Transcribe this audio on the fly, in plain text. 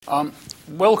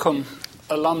Welcome,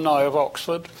 alumni of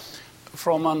Oxford,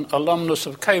 from an alumnus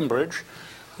of Cambridge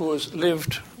who has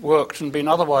lived, worked and been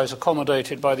otherwise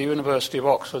accommodated by the University of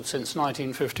Oxford since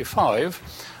 1955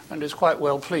 and is quite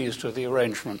well pleased with the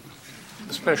arrangement,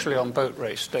 especially on boat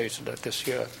race day this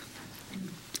year.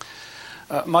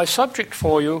 My subject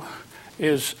for you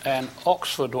is an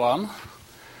Oxford one,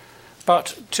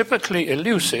 but typically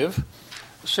elusive,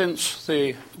 since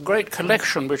the great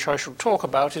collection which I shall talk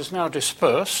about is now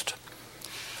dispersed.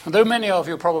 And though many of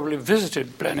you probably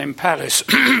visited Blenheim Palace,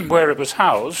 where it was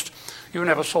housed, you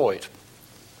never saw it.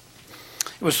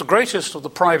 It was the greatest of the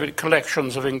private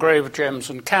collections of engraved gems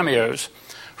and cameos,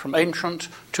 from ancient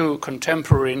to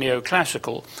contemporary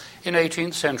neoclassical, in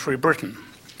 18th century Britain.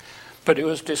 But it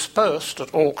was dispersed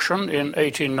at auction in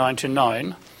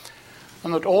 1899,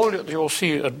 and that all that you'll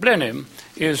see at Blenheim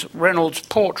is Reynolds'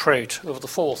 portrait of the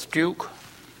 4th Duke.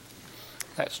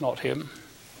 That's not him.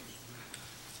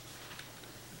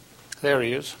 There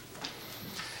he is.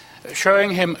 Showing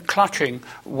him clutching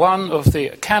one of the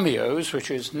cameos,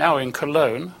 which is now in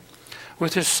Cologne,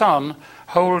 with his son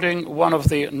holding one of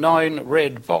the 9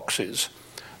 red boxes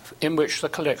in which the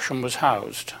collection was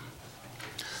housed.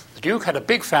 The Duke had a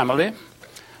big family,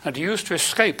 and he used to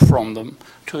escape from them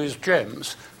to his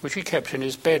gems, which he kept in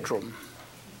his bedroom.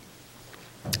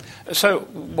 So,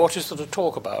 what is there to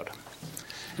talk about?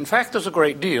 In fact, there's a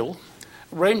great deal,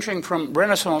 ranging from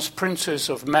Renaissance princes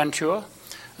of Mantua,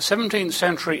 17th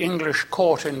century English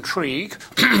court intrigue,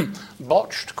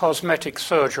 botched cosmetic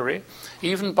surgery,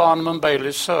 even Barnum and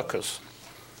Bailey's circus.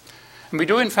 And we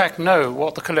do in fact know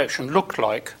what the collection looked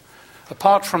like,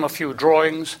 apart from a few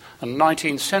drawings and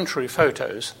 19th century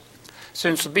photos,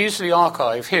 since the Beazley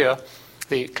Archive here,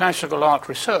 the Classical Art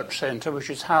Research Centre, which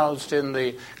is housed in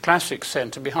the Classics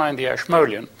Centre behind the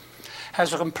Ashmolean,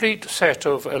 has a complete set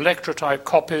of electrotype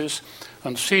copies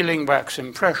and sealing wax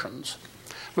impressions,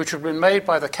 which had been made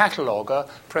by the cataloguer,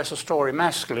 Professor Story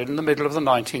Maskelyne, in the middle of the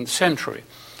 19th century.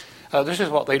 This is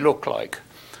what they look like.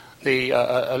 The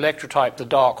electrotype, the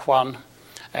dark one,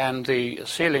 and the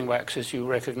sealing waxes you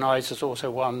recognise. There's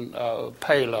also one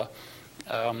paler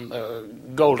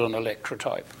golden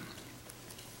electrotype.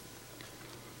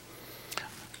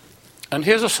 And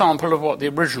here's a sample of what the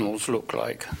originals look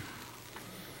like.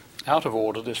 Out of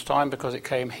order this time because it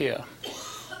came here.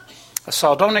 A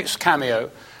sardonyx cameo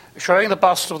showing the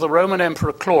bust of the Roman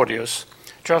Emperor Claudius,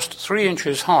 just 3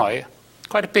 inches high,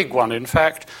 quite a big one in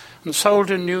fact, and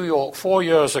sold in New York 4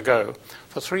 years ago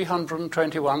for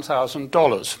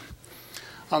 $321,000.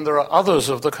 And there are others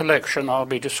of the collection I'll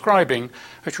be describing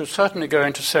which would certainly go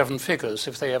into 7 figures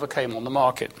if they ever came on the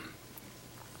market.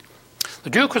 The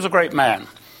Duke was a great man.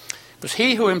 It was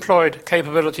he who employed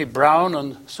Capability Brown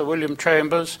and Sir William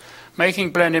Chambers,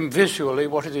 making Blenheim visually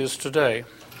what it is today.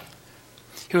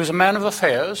 He was a man of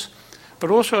affairs, but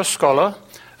also a scholar,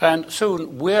 and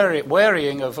soon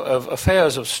wearying of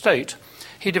affairs of state,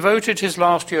 he devoted his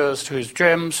last years to his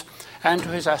gems and to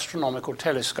his astronomical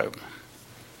telescope.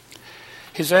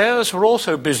 His heirs were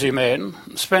also busy men,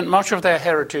 spent much of their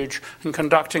heritage in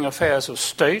conducting affairs of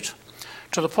state,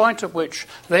 to the point at which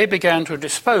they began to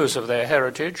dispose of their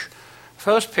heritage,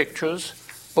 first pictures,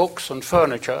 books and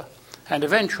furniture, and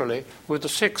eventually, with the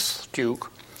 6th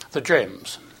Duke, the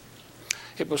gems.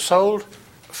 It was sold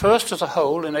first as a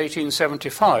whole in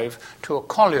 1875 to a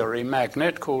colliery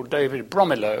magnate called David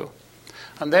Bromilow,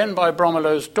 and then by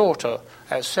Bromilow's daughter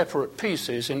as separate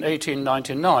pieces in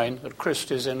 1899 at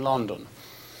Christie's in London.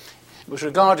 It was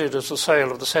regarded as the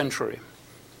sale of the century,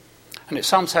 and it's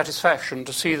some satisfaction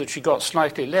to see that she got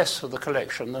slightly less for the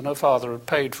collection than her father had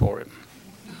paid for it.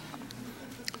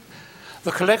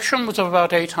 The collection was of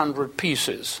about 800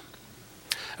 pieces,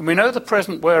 and we know the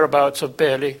present whereabouts of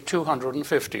barely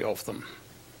 250 of them.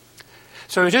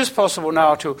 So it is possible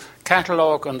now to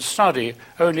catalogue and study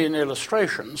only in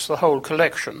illustrations the whole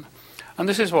collection, and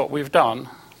this is what we've done,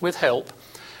 with help,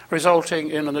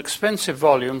 resulting in an expensive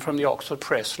volume from the Oxford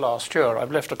Press last year.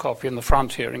 I've left a copy in the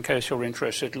front here in case you're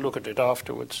interested to look at it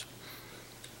afterwards.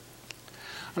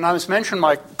 And I must mention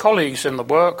my colleagues in the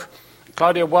work,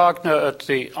 Claudia Wagner at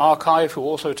the archive, who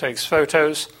also takes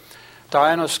photos,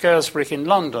 Diana Scaresbrick in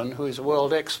London, who is a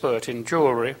world expert in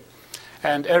jewellery,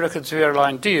 and Erika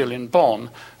Zwierlein-Diel in Bonn,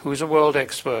 who is a world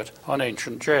expert on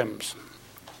ancient gems.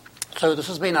 So this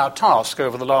has been our task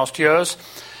over the last years,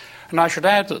 and I should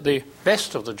add that the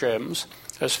best of the gems,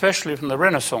 especially from the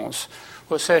Renaissance,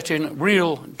 were set in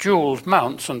real jewelled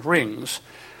mounts and rings,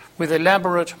 with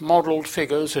elaborate modelled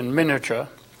figures in miniature,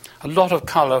 a lot of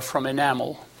colour from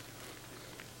enamel.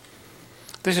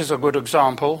 This is a good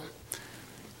example,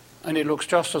 and it looks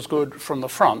just as good from the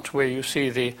front, where you see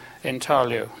the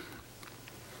intaglio.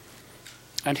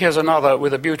 And here's another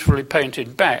with a beautifully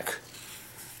painted back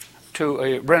to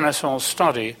a Renaissance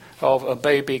study of a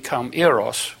baby come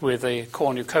Eros with a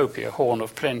cornucopia, horn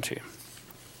of plenty.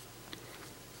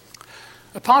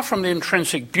 Apart from the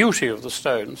intrinsic beauty of the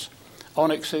stones,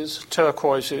 onyxes,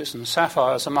 turquoises and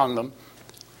sapphires among them,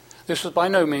 this was by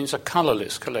no means a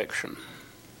colourless collection.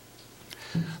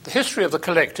 The history of the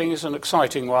collecting is an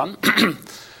exciting one.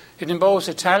 It involves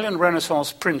Italian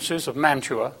Renaissance princes of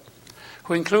Mantua,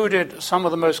 who included some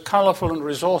of the most colourful and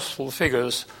resourceful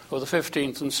figures of the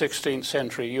 15th and 16th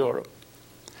century Europe,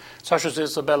 such as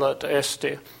Isabella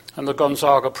d'Este and the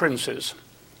Gonzaga princes.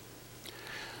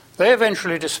 They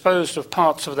eventually disposed of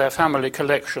parts of their family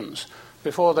collections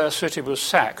before their city was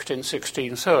sacked in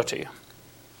 1630.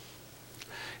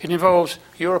 It involves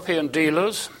European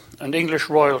dealers and English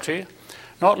royalty,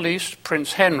 not least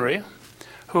Prince Henry,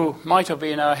 who might have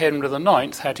been our Henry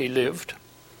IX had he lived,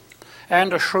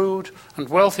 and a shrewd and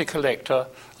wealthy collector,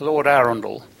 Lord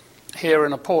Arundel, here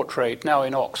in a portrait now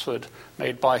in Oxford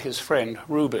made by his friend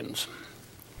Rubens.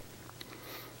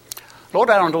 Lord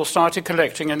Arundel started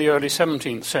collecting in the early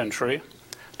 17th century,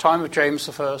 time of James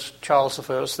I, Charles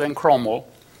I, then Cromwell.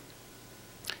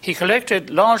 He collected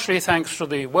largely thanks to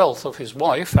the wealth of his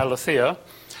wife, Alethea,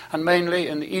 and mainly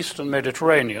in the eastern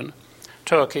Mediterranean,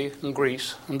 Turkey and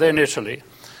Greece, and then Italy,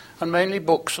 and mainly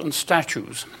books and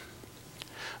statues.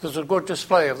 There's a good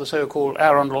display of the so-called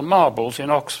Arundel marbles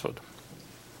in Oxford.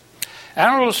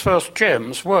 Arundel's first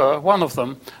gems were, one of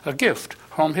them, a gift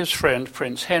from his friend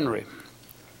Prince Henry,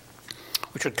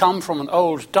 which had come from an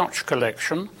old Dutch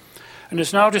collection and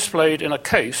is now displayed in a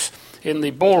case in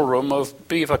the ballroom of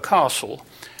Belvoir Castle,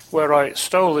 where I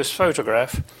stole this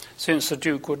photograph since the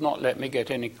Duke would not let me get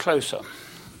any closer.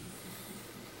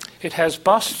 It has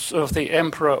busts of the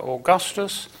Emperor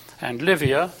Augustus and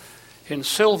Livia in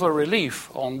silver relief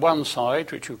on one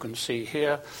side, which you can see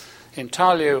here,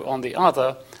 intaglio on the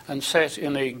other, and set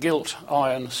in a gilt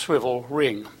iron swivel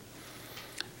ring.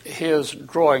 Here's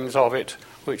drawings of it,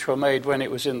 which were made when it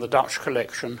was in the Dutch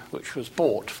collection, which was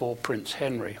bought for Prince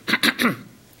Henry.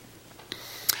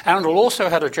 Arundel also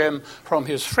had a gem from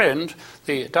his friend,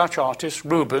 the Dutch artist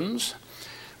Rubens,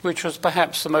 which was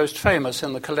perhaps the most famous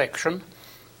in the collection,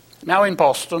 now in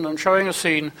Boston and showing a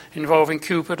scene involving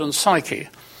Cupid and Psyche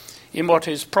in what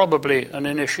is probably an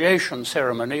initiation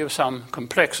ceremony of some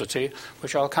complexity,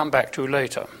 which I'll come back to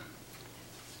later.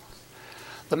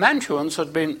 The Mantuans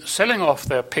had been selling off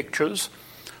their pictures,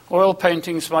 oil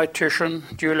paintings by Titian,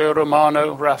 Giulio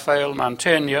Romano, Raphael,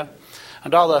 Mantegna,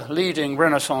 and other leading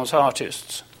Renaissance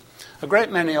artists, a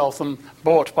great many of them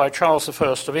bought by Charles I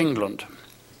of England.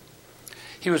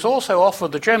 He was also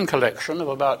offered the gem collection of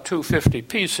about 250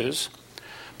 pieces,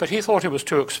 but he thought it was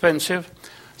too expensive,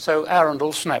 so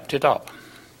Arundel snapped it up.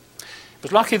 It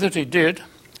was lucky that he did,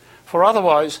 for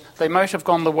otherwise they might have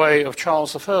gone the way of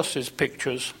Charles I's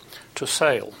pictures to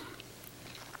sale.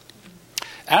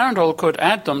 Arundel could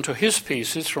add them to his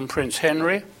pieces from Prince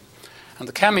Henry, and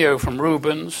the cameo from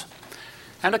Rubens,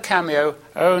 and a cameo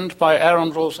owned by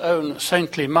Arundel's own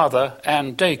saintly mother,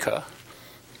 Anne Dacre.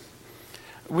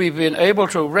 We've been able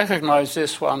to recognize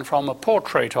this one from a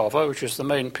portrait of her, which is the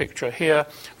main picture here,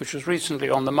 which was recently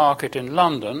on the market in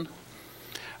London.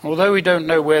 Although we don't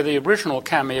know where the original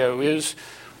cameo is,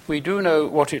 we do know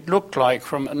what it looked like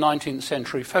from a 19th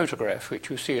century photograph, which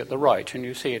you see at the right, and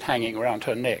you see it hanging around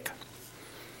her neck.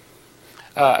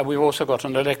 We've also got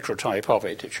an electrotype of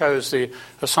it. It shows the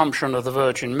Assumption of the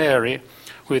Virgin Mary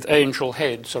with angel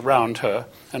heads around her,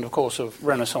 and of course of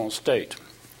Renaissance date.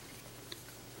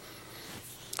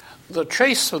 The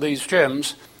chase for these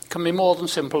gems can be more than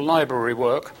simple library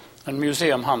work and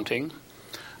museum hunting,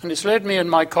 and it's led me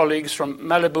and my colleagues from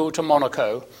Malibu to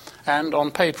Monaco, and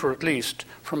on paper at least,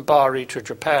 from Bari to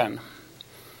Japan.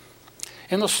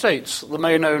 In the States, the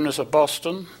main owners are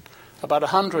Boston, about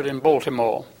 100 in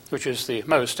Baltimore, which is the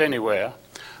most anywhere,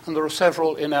 and there are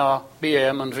several in our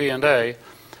BM and V&A,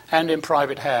 and in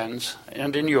private hands,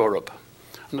 and in Europe.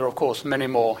 And there are, of course, many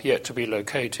more yet to be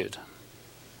located.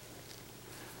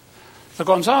 The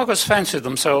Gonzagas fancied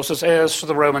themselves as heirs to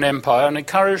the Roman Empire and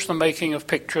encouraged the making of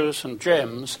pictures and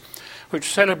gems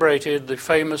which celebrated the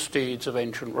famous deeds of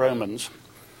ancient Romans.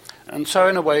 And so,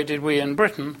 in a way, did we in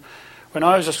Britain when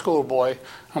I was a schoolboy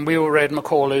and we all read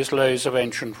Macaulay's Lays of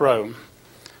Ancient Rome,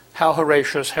 how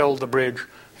Horatius held the bridge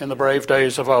in the brave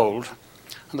days of old.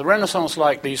 And the Renaissance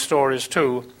liked these stories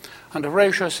too, and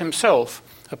Horatius himself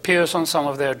appears on some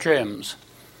of their gems.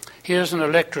 Here's an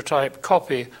electrotype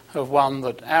copy of one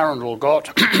that Arundel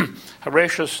got.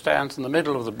 Horatius stands in the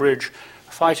middle of the bridge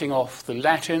fighting off the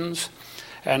Latins,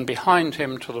 and behind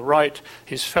him to the right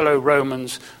his fellow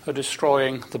Romans are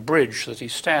destroying the bridge that he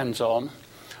stands on.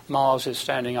 Mars is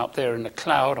standing up there in a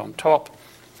cloud on top.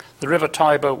 The river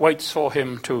Tiber waits for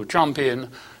him to jump in,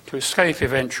 to escape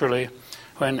eventually,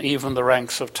 when even the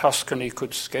ranks of Tuscany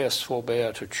could scarce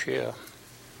forbear to cheer.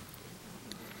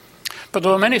 But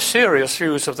there were many serious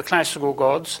views of the classical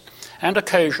gods and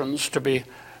occasions to be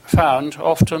found,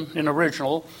 often in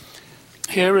original.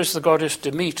 Here is the goddess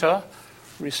Demeter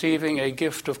receiving a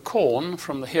gift of corn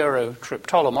from the hero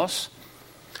Triptolemus.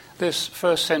 This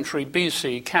 1st century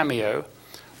BC cameo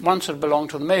once had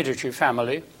belonged to the Medici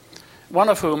family, one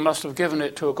of whom must have given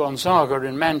it to a Gonzaga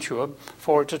in Mantua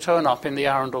for it to turn up in the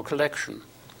Arundel collection.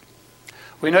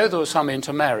 We know there was some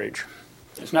intermarriage.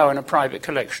 It's now in a private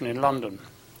collection in London.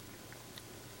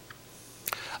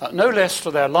 No less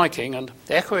to their liking and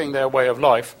echoing their way of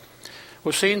life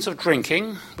were scenes of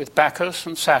drinking with Bacchus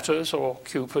and Satyrs or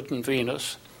Cupid and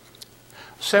Venus,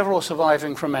 several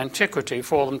surviving from antiquity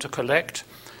for them to collect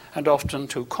and often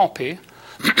to copy.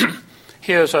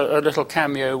 Here's a little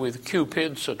cameo with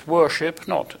Cupids at worship,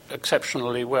 not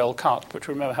exceptionally well cut, but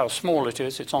remember how small it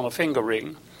is. It's on a finger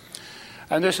ring.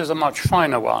 And this is a much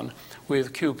finer one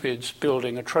with Cupids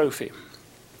building a trophy.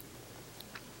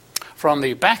 From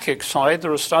the Bacchic side,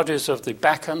 there are studies of the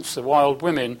Bacchants, the wild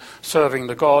women serving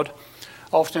the god,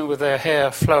 often with their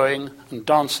hair flowing and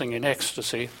dancing in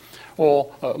ecstasy,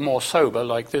 or more sober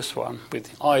like this one,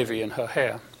 with ivy in her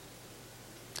hair.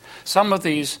 Some of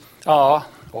these are,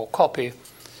 or copy,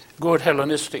 good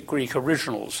Hellenistic Greek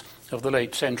originals of the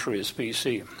late centuries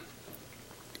BC.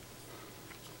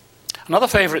 Another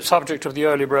favourite subject of the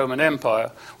early Roman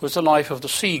Empire was the life of the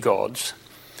sea gods.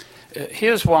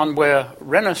 Here's one where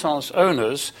Renaissance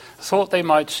owners thought they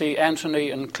might see Antony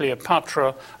and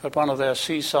Cleopatra at one of their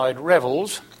seaside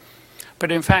revels,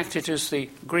 but in fact it is the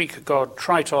Greek god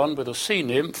Triton with a sea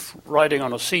nymph riding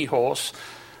on a seahorse,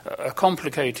 a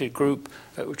complicated group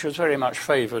which was very much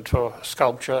favoured for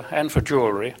sculpture and for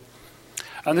jewellery.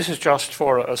 And this is just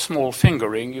for a small finger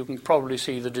ring. You can probably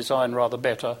see the design rather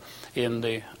better in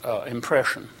the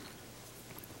impression.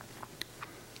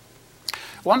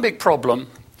 One big problem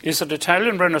is that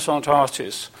Italian Renaissance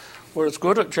artists were as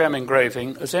good at gem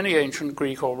engraving as any ancient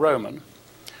Greek or Roman,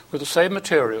 with the same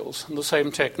materials and the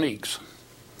same techniques.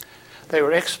 They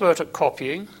were expert at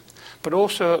copying, but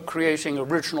also at creating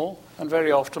original and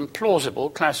very often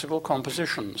plausible classical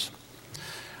compositions.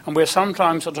 And we're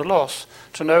sometimes at a loss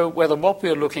to know whether what we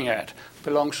are looking at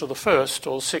belongs to the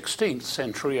 1st or 16th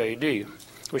century AD,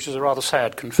 which is a rather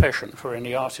sad confession for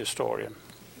any art historian.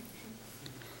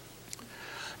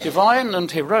 Divine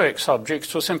and heroic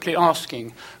subjects were simply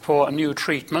asking for a new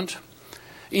treatment,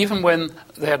 even when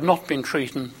they had not been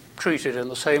treated in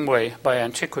the same way by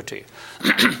antiquity.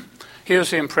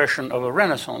 Here's the impression of a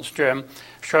Renaissance gem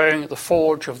showing the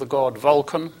forge of the god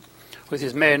Vulcan, with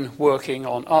his men working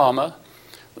on armour,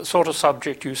 the sort of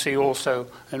subject you see also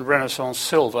in Renaissance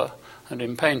silver and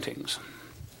in paintings.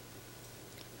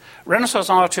 Renaissance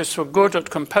artists were good at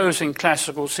composing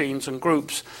classical scenes and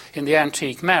groups in the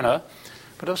antique manner,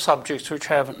 but of subjects which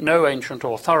have no ancient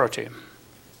authority.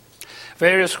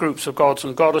 Various groups of gods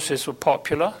and goddesses were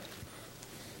popular.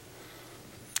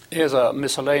 Here's a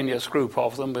miscellaneous group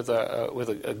of them with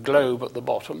a globe at the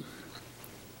bottom.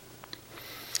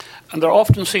 And there are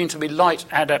often seen to be light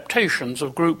adaptations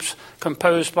of groups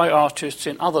composed by artists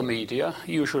in other media,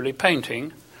 usually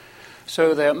painting,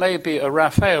 so there may be a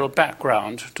Raphael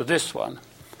background to this one.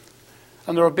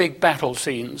 And there are big battle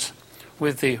scenes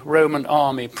with the Roman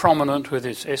army prominent with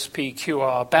its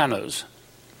SPQR banners,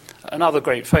 another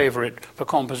great favourite for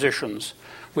compositions,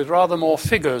 with rather more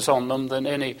figures on them than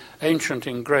any ancient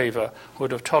engraver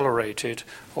would have tolerated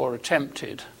or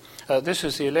attempted. This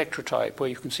is the electrotype, where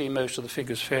you can see most of the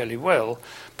figures fairly well,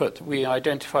 but we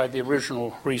identified the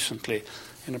original recently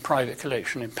in a private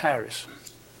collection in Paris.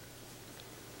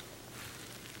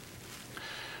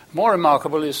 More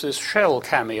remarkable is this shell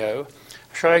cameo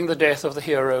showing the death of the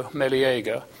hero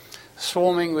Meleager,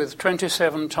 swarming with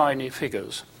 27 tiny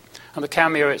figures, and the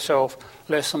cameo itself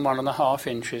less than 1.5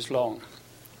 inches long.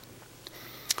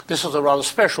 This was a rather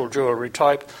special jewellery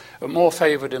type, more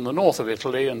favoured in the north of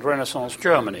Italy and Renaissance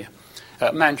Germany.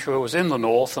 Mantua was in the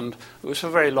north, and it was for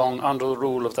very long under the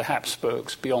rule of the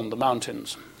Habsburgs beyond the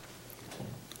mountains.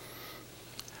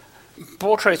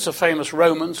 Portraits of famous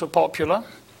Romans were popular.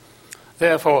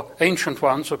 Therefore, ancient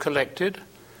ones were collected.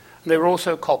 They were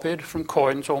also copied from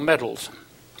coins or medals.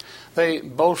 They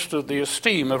bolstered the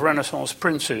esteem of Renaissance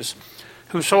princes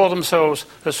who saw themselves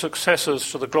as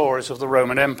successors to the glories of the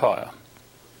Roman Empire.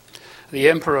 The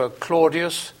Emperor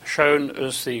Claudius, shown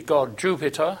as the god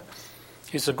Jupiter,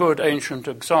 is a good ancient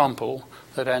example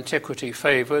that antiquity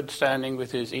favoured, standing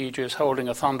with his aegis holding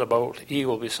a thunderbolt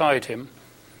eagle beside him.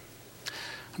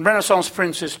 Renaissance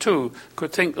princes, too,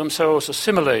 could think themselves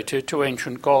assimilated to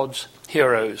ancient gods,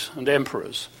 heroes, and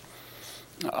emperors.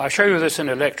 I show you this in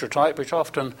electrotype, which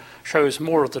often shows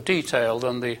more of the detail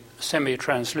than the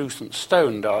semi-translucent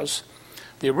stone does.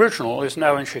 The original is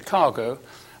now in Chicago,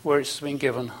 where it's been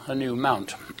given a new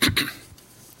mount.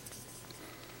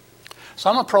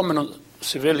 Some are prominent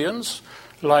civilians,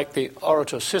 like the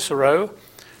orator Cicero,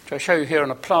 which I show you here in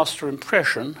a plaster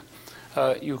impression.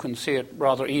 You can see it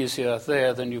rather easier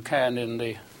there than you can in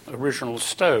the original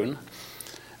stone.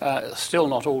 Still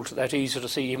not all that easy to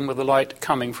see, even with the light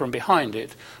coming from behind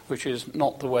it, which is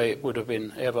not the way it would have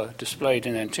been ever displayed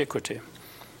in antiquity.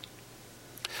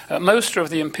 Most of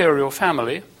the imperial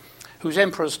family, whose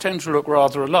emperors tend to look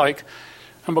rather alike,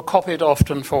 and were copied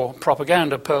often for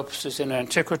propaganda purposes in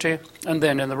antiquity and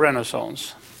then in the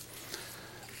Renaissance.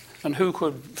 And who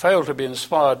could fail to be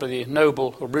inspired by the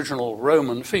noble original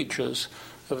Roman features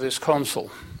of this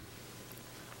consul?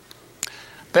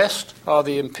 Best are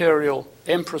the imperial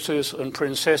empresses and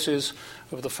princesses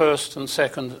of the 1st and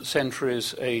 2nd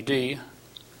centuries AD.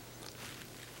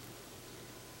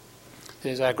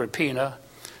 There's Agrippina,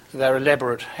 their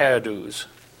elaborate hairdos.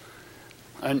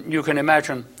 And you can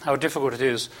imagine how difficult it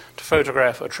is to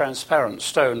photograph a transparent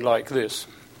stone like this.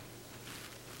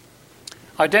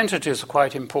 Identities are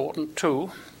quite important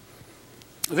too.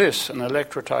 This, an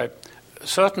electrotype,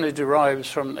 certainly derives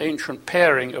from an ancient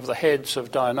pairing of the heads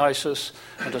of Dionysus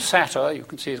and a satyr. You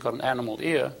can see he's got an animal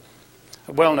ear,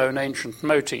 a well-known ancient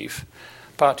motif,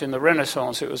 but in the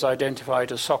Renaissance it was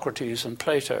identified as Socrates and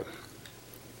Plato.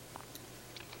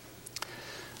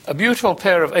 A beautiful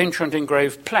pair of ancient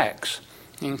engraved plaques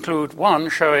include one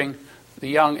showing the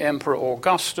young Emperor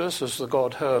Augustus as the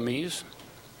god Hermes,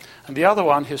 and the other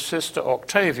one his sister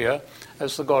Octavia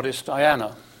as the goddess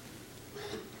Diana.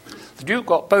 The Duke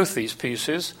got both these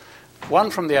pieces, one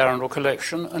from the Arundel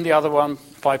collection and the other one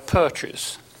by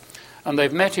purchase, and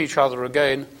they've met each other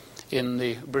again in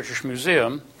the British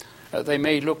Museum. They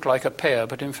may look like a pair,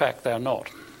 but in fact they're not.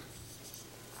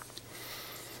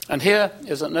 And here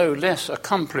is a no less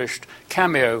accomplished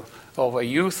cameo of a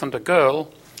youth and a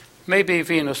girl, maybe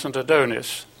Venus and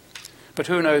Adonis, but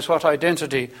who knows what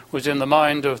identity was in the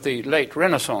mind of the late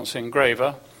Renaissance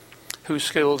engraver, whose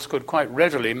skills could quite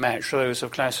readily match those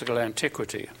of classical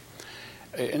antiquity.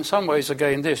 In some ways,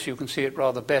 again, this, you can see it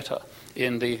rather better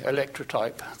in the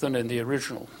electrotype than in the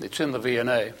original. It's in the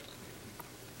V&A.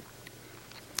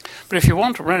 But if you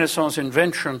want Renaissance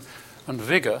invention and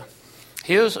vigour,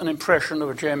 here's an impression of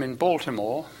a gem in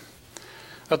Baltimore.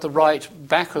 At the right,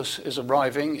 Bacchus is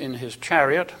arriving in his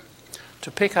chariot to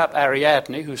pick up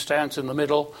Ariadne, who stands in the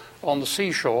middle on the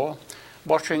seashore,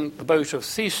 watching the boat of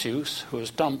Theseus, who has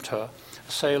dumped her,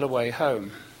 sail away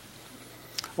home.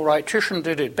 All right, Titian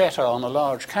did it better on a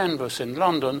large canvas in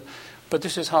London, but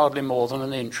this is hardly more than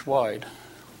an inch wide.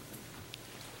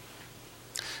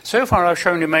 So far I've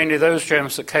shown you mainly those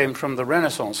gems that came from the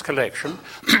Renaissance collection,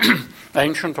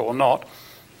 ancient or not,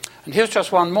 and here's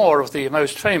just one more of the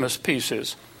most famous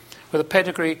pieces, with a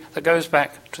pedigree that goes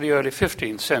back to the early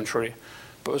 15th century,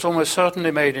 but was almost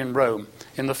certainly made in Rome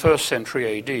in the 1st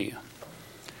century AD.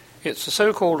 It's the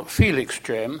so-called Felix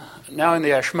gem, now in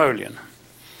the Ashmolean.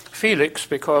 Felix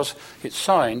because it's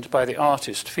signed by the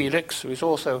artist Felix, who is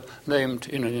also named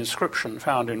in an inscription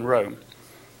found in Rome.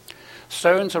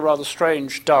 Stones are rather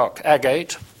strange, dark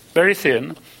agate, very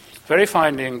thin, very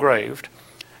finely engraved,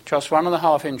 just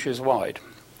 1.5 inches wide.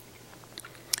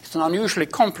 It's an unusually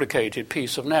complicated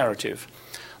piece of narrative.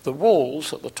 The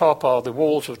walls at the top are the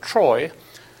walls of Troy,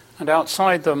 and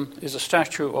outside them is a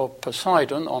statue of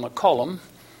Poseidon on a column.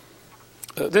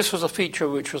 This was a feature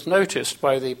which was noticed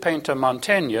by the painter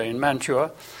Mantegna in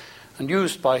Mantua and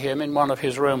used by him in one of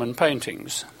his Roman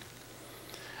paintings.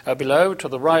 Below, to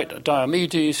the right,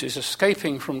 Diomedes is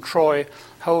escaping from Troy,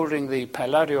 holding the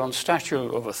Palladion statue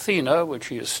of Athena, which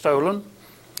he has stolen,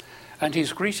 and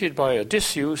he's greeted by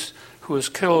Odysseus, who has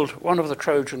killed one of the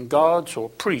Trojan guards or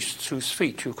priests whose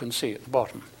feet you can see at the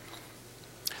bottom.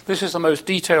 This is the most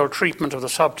detailed treatment of the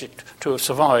subject to have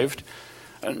survived,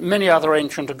 and many other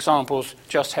ancient examples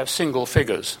just have single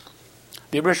figures.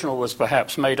 The original was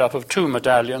perhaps made up of 2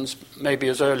 medallions, maybe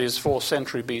as early as 4th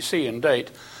century BC in date,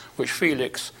 which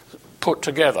Felix put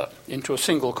together into a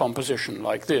single composition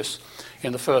like this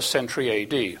in the 1st century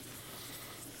AD.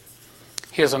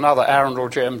 Here's another Arundel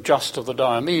gem just of the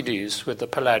Diomedes with the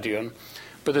Palladion,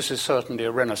 but this is certainly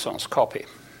a Renaissance copy.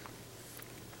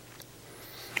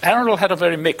 Arundel had a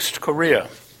very mixed career.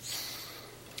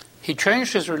 He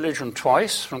changed his religion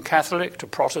twice, from Catholic to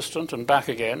Protestant and back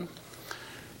again.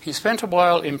 He spent a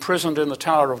while imprisoned in the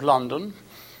Tower of London.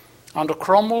 Under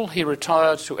Cromwell, he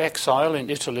retired to exile in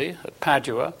Italy at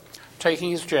Padua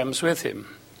taking his gems with him.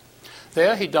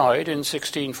 There he died in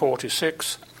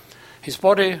 1646. His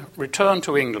body returned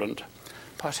to England,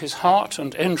 but his heart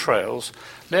and entrails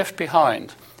left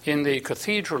behind in the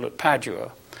cathedral at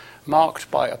Padua,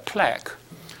 marked by a plaque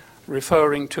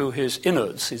referring to his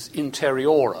innards, his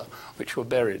interiora, which were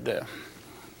buried there.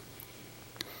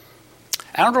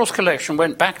 Arundel's collection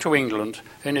went back to England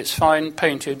in its fine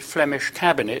painted Flemish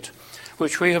cabinet,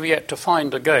 which we have yet to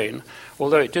find again,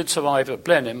 although it did survive at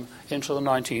Blenheim into the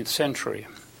 19th century.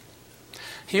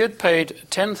 He had paid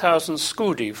 10,000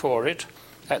 scudi for it.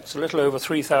 That's a little over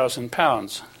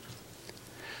 £3,000.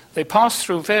 They passed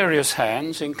through various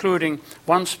hands, including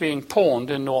once being pawned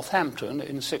in Northampton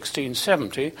in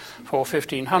 1670 for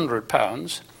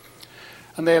 £1,500,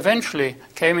 and they eventually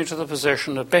came into the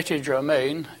possession of Betty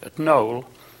Germain at Knowle,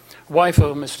 wife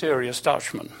of a mysterious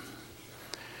Dutchman.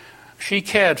 She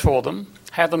cared for them,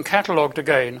 had them catalogued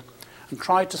again, and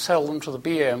tried to sell them to the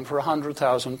BM for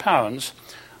 £100,000,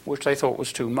 which they thought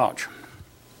was too much.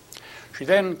 She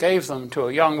then gave them to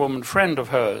a young woman friend of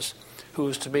hers, who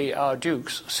was to be our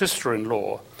Duke's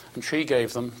sister-in-law, and she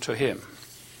gave them to him.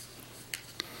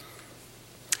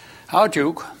 Our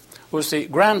Duke was the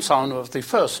grandson of the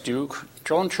first Duke,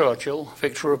 John Churchill,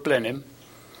 Victor of Blenheim.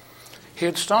 He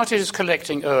had started his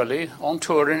collecting early, on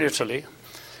tour in Italy.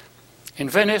 In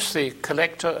Venice, the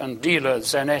collector and dealer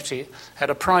Zanetti had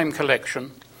a prime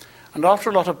collection, and after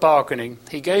a lot of bargaining,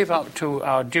 he gave up to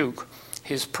our Duke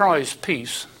his prized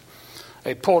piece,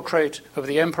 a portrait of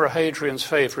the Emperor Hadrian's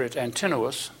favourite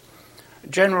Antinous,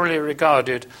 generally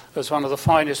regarded as one of the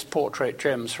finest portrait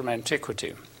gems from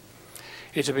antiquity.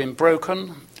 It had been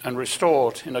broken and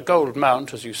restored in a gold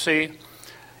mount, as you see.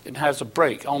 It has a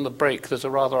break. On the break, there's a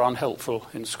rather unhelpful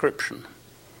inscription.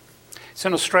 It's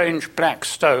in a strange black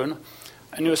stone,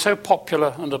 and it was so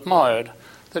popular and admired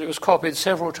that it was copied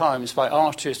several times by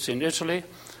artists in Italy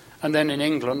and then in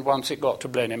England once it got to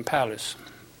Blenheim Palace.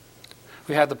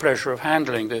 We had the pleasure of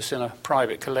handling this in a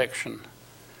private collection.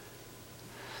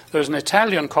 There's an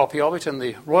Italian copy of it in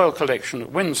the Royal Collection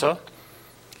at Windsor,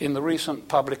 in the recent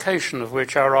publication of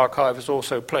which our archive has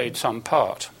also played some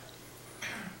part.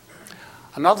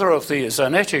 Another of the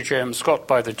Zanetti gems got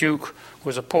by the Duke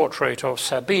was a portrait of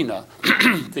Sabina,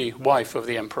 the wife of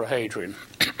the Emperor Hadrian.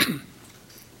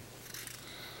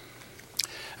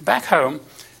 Back home,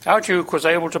 our Duke was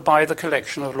able to buy the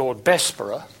collection of Lord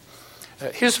Bessborough.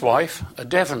 His wife, a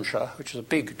Devonshire, which is a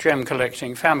big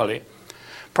gem-collecting family,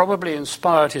 probably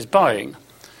inspired his buying,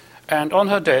 and on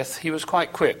her death he was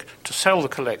quite quick to sell the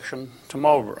collection to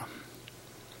Marlborough.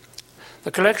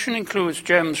 The collection includes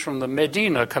gems from the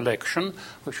Medina collection,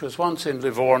 which was once in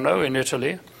Livorno in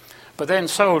Italy, but then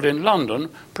sold in London,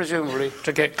 presumably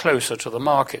to get closer to the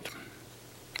market.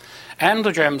 And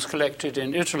the gems collected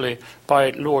in Italy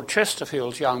by Lord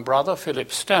Chesterfield's young brother,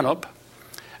 Philip Stanhope.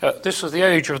 This was the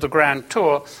age of the Grand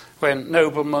Tour, when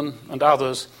noblemen and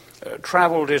others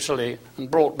travelled Italy and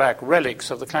brought back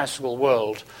relics of the classical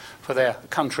world for their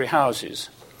country houses,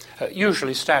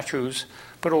 usually statues,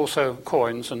 but also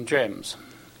coins and gems.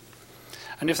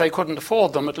 And if they couldn't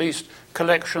afford them, at least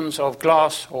collections of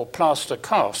glass or plaster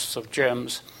casts of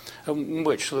gems, in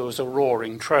which there was a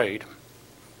roaring trade.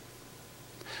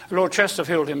 Lord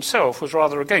Chesterfield himself was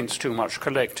rather against too much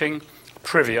collecting,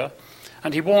 trivia,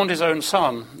 and he warned his own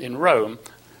son in Rome,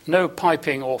 "No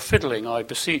piping or fiddling, I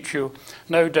beseech you,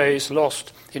 no days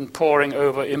lost in poring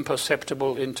over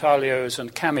imperceptible intaglios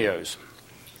and cameos."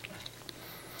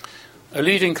 A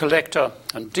leading collector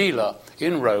and dealer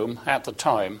in Rome at the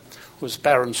time was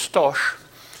Baron Stosch.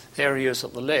 There he is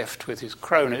at the left with his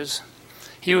cronies.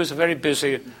 He was a very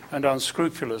busy and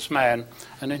unscrupulous man,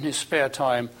 and in his spare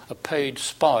time a paid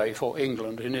spy for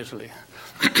England in Italy.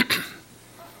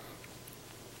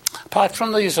 Apart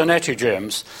from these Zanetti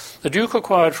gems, the Duke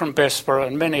acquired from Bessborough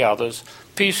and many others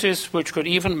pieces which could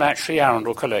even match the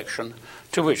Arundel collection,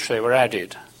 to which they were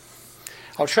added.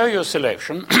 I'll show you a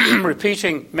selection,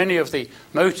 repeating many of the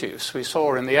motifs we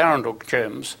saw in the Arundel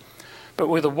gems, but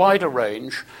with a wider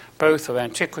range, both of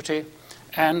antiquity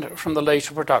and from the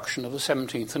later production of the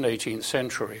 17th and 18th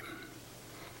century.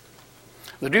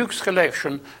 The Duke's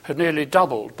collection had nearly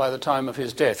doubled by the time of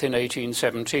his death in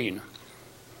 1817.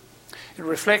 It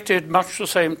reflected much the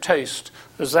same taste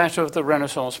as that of the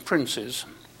Renaissance princes,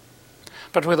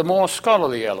 but with a more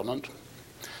scholarly element,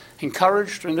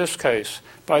 encouraged in this case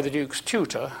by the Duke's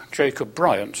tutor, Jacob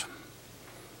Bryant.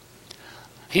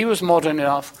 He was modern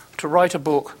enough to write a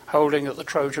book holding that the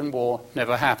Trojan War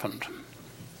never happened.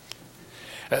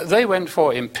 They went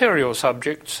for imperial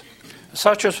subjects,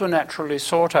 such as were naturally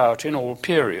sought out in all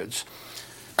periods.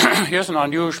 Here's an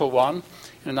unusual one,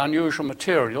 in an unusual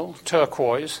material,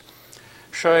 turquoise,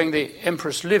 showing the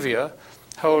Empress Livia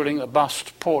holding a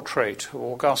bust portrait of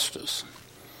Augustus.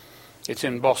 It's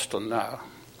in Boston now.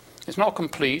 It's not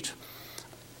complete,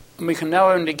 and we can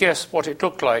now only guess what it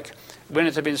looked like when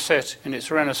it had been set in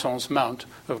its Renaissance mount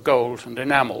of gold and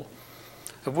enamel,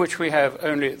 of which we have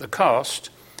only the cast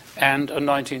and a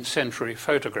 19th century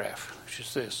photograph, which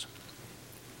is this.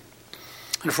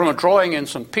 And from a drawing in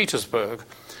St. Petersburg,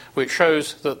 which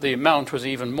shows that the mount was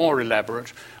even more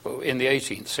elaborate in the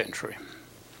 18th century.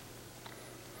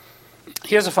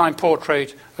 Here's a fine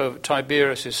portrait of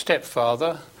Tiberius'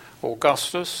 stepfather,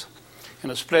 Augustus, in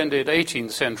a splendid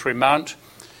 18th century mount.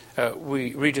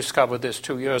 We rediscovered this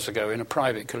 2 years ago in a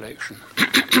private collection.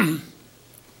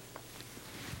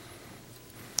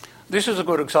 This is a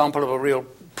good example of a real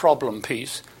problem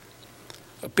piece.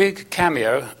 A big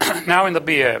cameo, now in the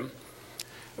BM,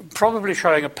 probably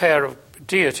showing a pair of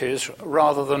deities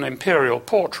rather than imperial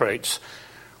portraits,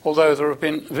 although there have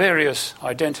been various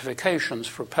identifications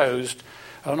proposed,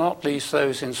 and not least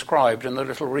those inscribed in the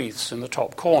little wreaths in the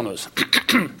top corners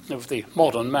of the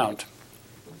modern mount.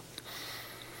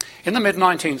 In the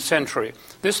mid-19th century,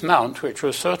 this mount, which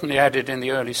was certainly added in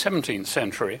the early 17th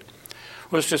century,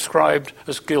 was described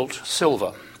as gilt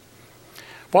silver.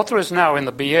 What there is now in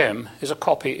the BM is a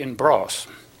copy in brass,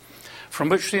 from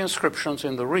which the inscriptions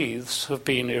in the wreaths have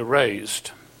been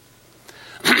erased.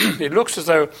 It looks as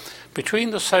though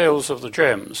between the sales of the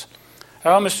gems,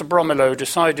 our Mr. Bromillo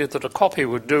decided that a copy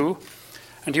would do,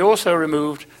 and he also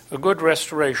removed a good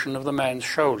restoration of the man's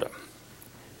shoulder.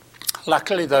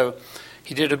 Luckily, though,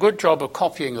 he did a good job of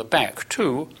copying the back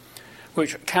too,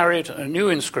 which carried a new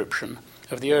inscription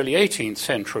of the early 18th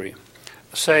century,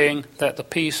 saying that the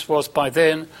piece was by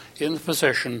then in the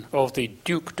possession of the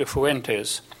Duke de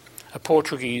Fuentes, a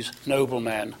Portuguese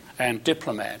nobleman and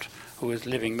diplomat who was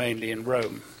living mainly in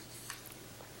Rome.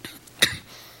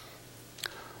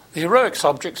 The heroic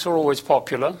subjects are always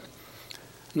popular,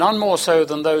 none more so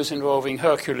than those involving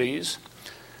Hercules,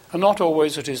 and not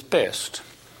always at his best.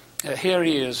 Here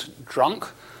he is drunk,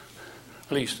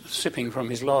 at least sipping from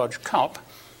his large cup,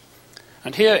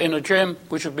 and here in a gem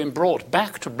which had been brought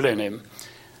back to Blenheim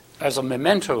as a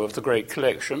memento of the great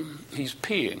collection, he's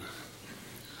peeing.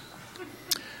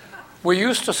 We're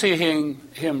used to seeing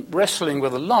him wrestling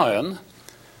with a lion,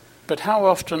 but how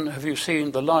often have you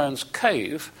seen the lion's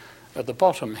cave at the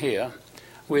bottom here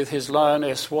with his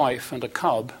lioness wife and a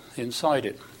cub inside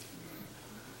it?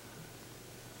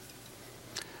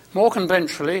 More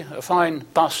conventionally, a fine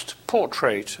bust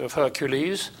portrait of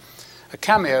Hercules, a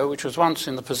cameo which was once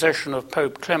in the possession of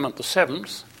Pope Clement VII,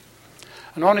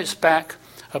 and on its back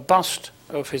a bust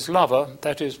of his lover,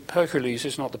 that is, Hercules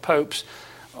is not the Pope's,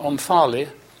 Omphale,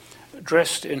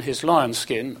 dressed in his lion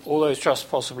skin, although it's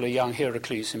just possibly young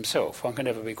Heracles himself. One can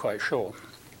never be quite sure.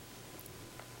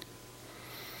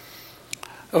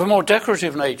 Of a more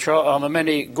decorative nature are the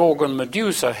many Gorgon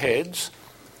Medusa heads,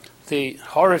 the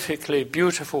horrifically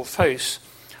beautiful face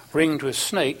ringed with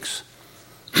snakes,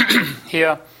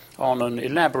 here on an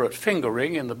elaborate finger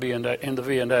ring in the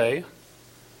V&A,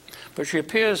 but she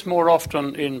appears more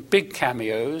often in big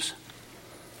cameos.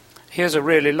 Here's a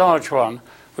really large one,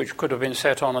 which could have been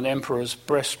set on an emperor's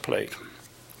breastplate.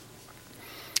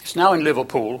 It's now in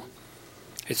Liverpool.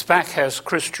 Its back has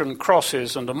Christian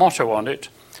crosses and a motto on it,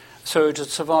 so it had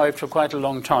survived for quite a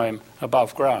long time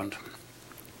above ground.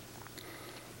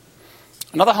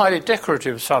 Another highly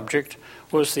decorative subject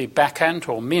was the Bacchant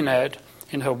or Maenad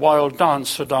in her wild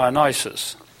dance for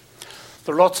Dionysus.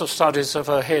 There are lots of studies of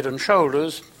her head and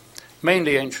shoulders,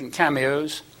 mainly ancient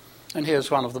cameos, and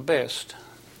here's one of the best.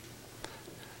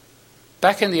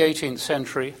 Back in the 18th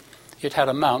century, it had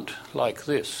a mount like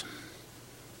this.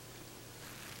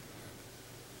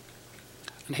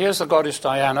 And here's the goddess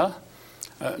Diana,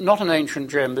 not an ancient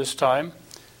gem this time.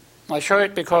 I show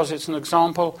it because it's an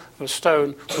example of a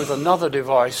stone with another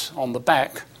device on the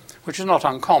back, which is not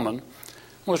uncommon,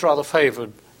 was rather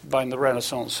favoured by the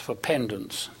Renaissance for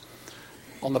pendants.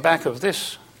 On the back of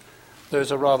this,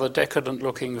 there's a rather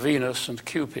decadent-looking Venus and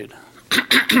Cupid.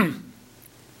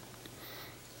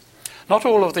 Not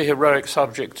all of the heroic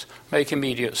subjects make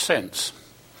immediate sense.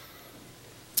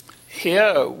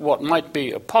 Here, what might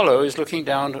be Apollo is looking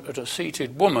down at a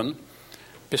seated woman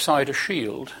beside a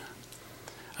shield,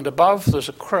 and above there's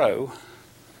a crow.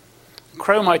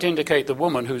 Crow might indicate the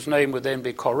woman whose name would then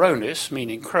be Coronis,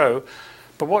 meaning crow,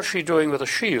 but what's she doing with a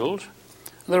shield?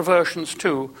 There are versions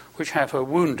too which have her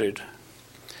wounded.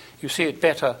 You see it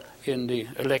better in the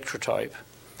electrotype,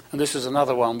 and this is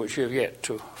another one which you have yet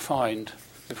to find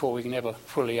before we can ever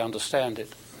fully understand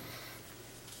it.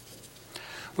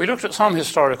 We looked at some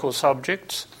historical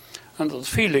subjects, and the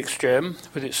Felix gem,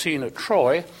 with its scene at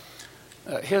Troy,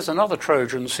 Here's another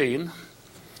Trojan scene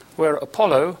where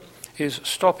Apollo is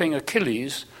stopping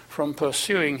Achilles from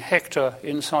pursuing Hector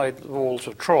inside the walls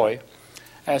of Troy,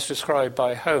 as described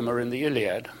by Homer in the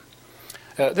Iliad.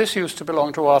 This used to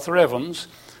belong to Arthur Evans,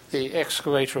 the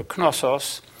excavator of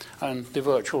Knossos and the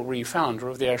virtual refounder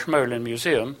of the Ashmolean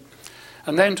Museum,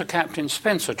 and then to Captain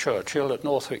Spencer Churchill at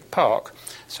Northwick Park,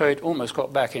 so it almost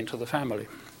got back into the family.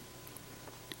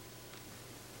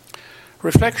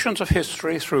 Reflections of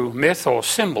history through myth or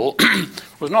symbol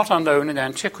was not unknown in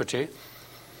antiquity.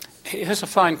 Here's a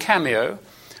fine cameo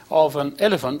of an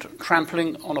elephant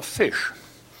trampling on a fish.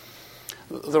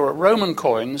 There are Roman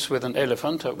coins with an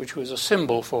elephant, which was a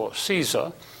symbol for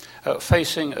Caesar,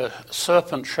 facing a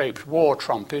serpent-shaped war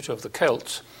trumpet of the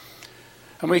Celts,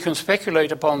 and we can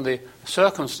speculate upon the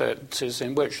circumstances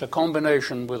in which a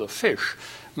combination with a fish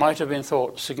might have been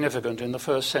thought significant in the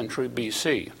 1st century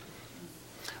BC.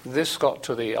 This got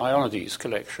to the Ionides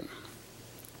collection.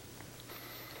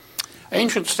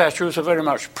 Ancient statues are very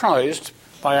much prized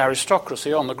by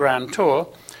aristocracy on the Grand Tour,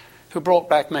 who brought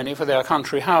back many for their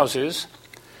country houses,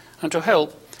 and to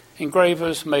help,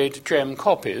 engravers made gem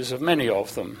copies of many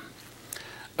of them.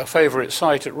 A favourite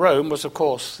site at Rome was, of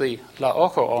course, the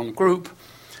Laocoon group,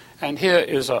 and here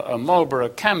is a Marlborough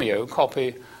cameo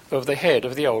copy of the head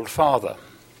of the Old Father.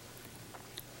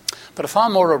 But a far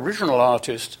more original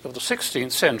artist of the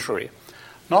 16th century,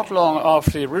 not long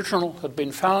after the original had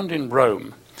been found in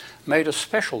Rome, made a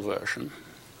special version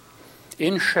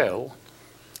in shell,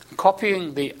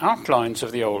 copying the outlines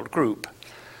of the old group,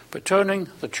 but turning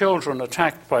the children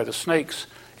attacked by the snakes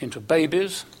into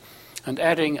babies and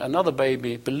adding another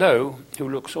baby below who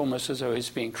looks almost as though he's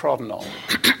being trodden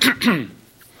on.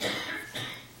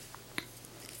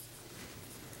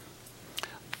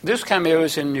 This cameo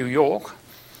is in New York.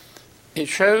 It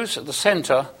shows at the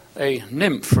center a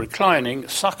nymph reclining,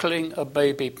 suckling a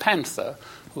baby panther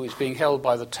who is being held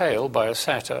by the tail by a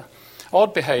satyr.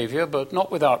 Odd behavior, but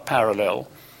not without parallel.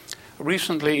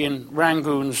 Recently in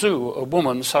Rangoon Zoo, a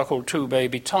woman suckled 2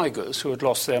 baby tigers who had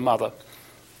lost their mother.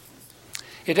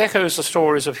 It echoes the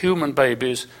stories of human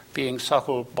babies being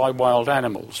suckled by wild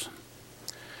animals.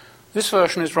 This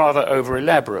version is rather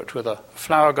over-elaborate, with a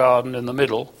flower garden in the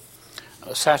middle,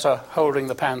 a satyr holding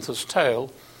the panther's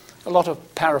tail, a lot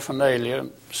of paraphernalia,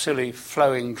 silly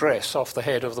flowing dress off the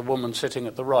head of the woman sitting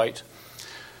at the right.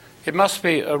 It must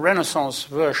be a Renaissance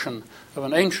version of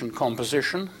an ancient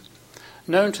composition,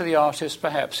 known to the artist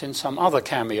perhaps in some other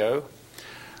cameo,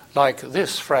 like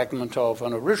this fragment of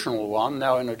an original one,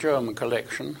 now in a German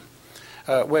collection,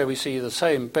 where we see the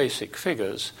same basic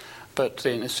figures, but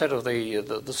then instead of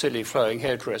the silly flowing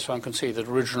headdress, one can see that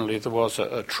originally there was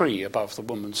a tree above the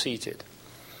woman seated.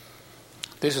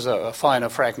 This is a finer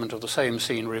fragment of the same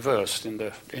scene reversed in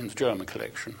the German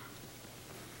collection.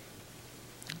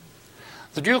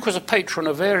 The Duke was a patron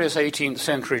of various 18th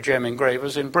century gem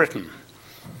engravers in Britain.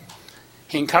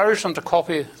 He encouraged them to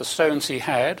copy the stones he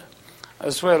had,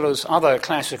 as well as other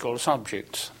classical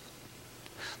subjects.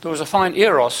 There was a fine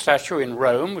Eros statue in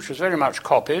Rome, which was very much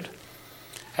copied,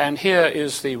 and here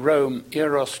is the Rome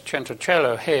Eros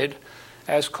Centocello head,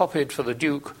 as copied for the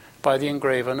Duke by the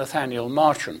engraver Nathaniel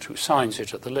Marchant, who signs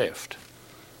it at the left.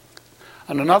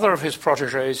 And another of his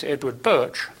protégés, Edward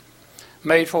Birch,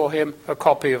 made for him a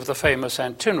copy of the famous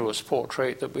Antinous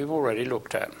portrait that we've already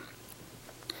looked at.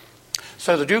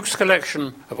 So the Duke's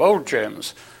collection of old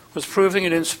gems was proving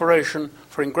an inspiration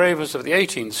for engravers of the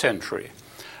 18th century,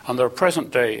 and there are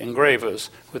present-day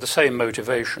engravers with the same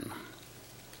motivation.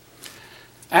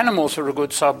 Animals are a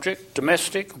good subject,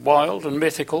 domestic, wild, and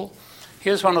mythical.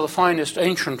 Here's one of the finest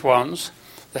ancient ones,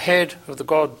 the head of the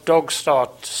god dog-star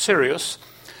Sirius,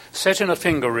 set in a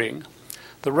finger ring.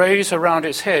 The rays around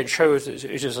its head show that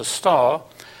it is a star,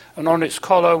 and on its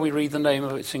collar we read the name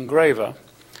of its engraver.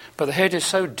 But the head is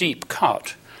so deep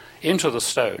cut into the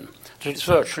stone that it's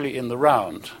virtually in the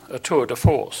round, a tour de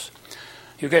force.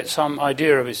 You get some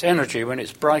idea of its energy when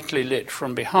it's brightly lit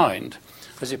from behind,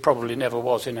 as it probably never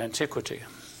was in antiquity.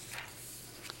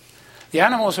 The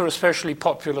animals are especially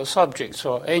popular subjects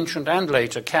for ancient and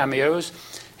later cameos.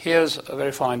 Here's a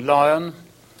very fine lion.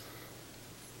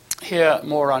 Here,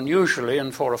 more unusually,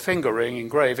 and for a finger ring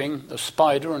engraving, a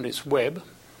spider and its web.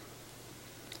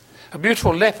 A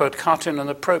beautiful leopard cut in an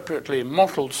appropriately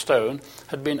mottled stone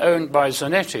had been owned by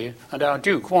Zanetti, and our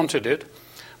Duke wanted it,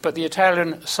 but the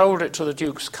Italian sold it to the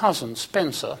Duke's cousin,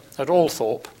 Spencer, at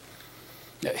Althorpe.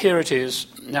 Here it is,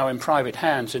 now in private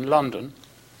hands in London.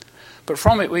 But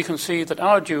from it we can see that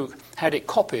our Duke had it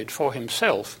copied for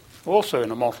himself, also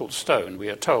in a mottled stone, we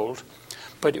are told,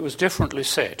 but it was differently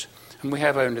set, and we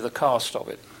have only the cast of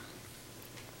it.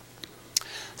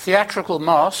 Theatrical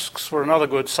masks were another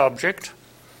good subject.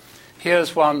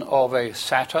 Here's one of a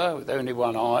satyr with only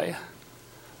one eye,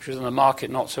 which was in the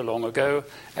market not so long ago,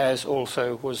 as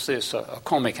also was this, a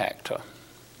comic actor.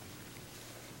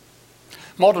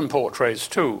 Modern portraits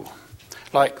too,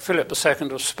 like Philip II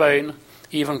of Spain,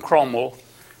 even Cromwell,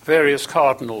 various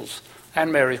cardinals,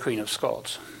 and Mary Queen of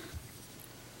Scots.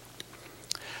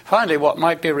 Finally, what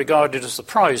might be regarded as the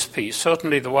prize piece,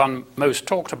 certainly the one most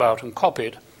talked about and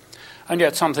copied, and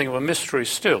yet something of a mystery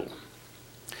still.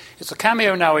 It's a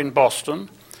cameo now in Boston,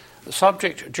 the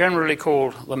subject generally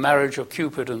called The Marriage of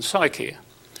Cupid and Psyche,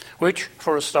 which,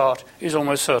 for a start, is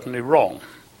almost certainly wrong.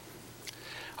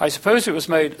 I suppose it was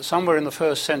made somewhere in the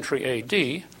 1st century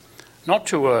AD, not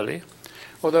too early,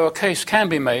 although a case can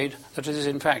be made that it is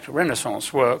in fact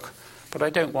Renaissance work, but I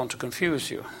don't want to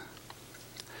confuse you.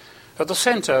 At the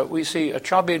centre, we see a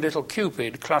chubby little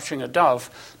Cupid clutching a dove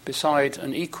beside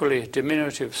an equally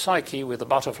diminutive Psyche with the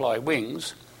butterfly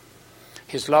wings,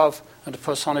 his love and a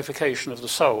personification of the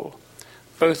soul,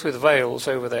 both with veils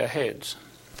over their heads.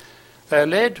 They are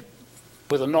led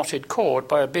with a knotted cord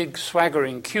by a big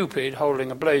swaggering Cupid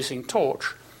holding a blazing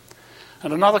torch,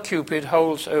 and another Cupid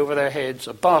holds over their heads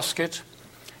a basket.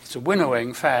 It's a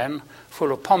winnowing fan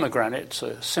full of pomegranates,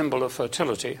 a symbol of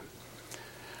fertility.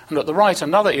 And at the right,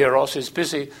 another Eros is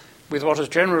busy with what has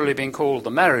generally been called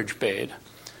the marriage bed,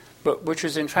 but which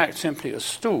is in fact simply a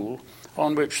stool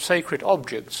on which sacred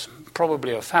objects,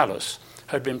 probably a phallus,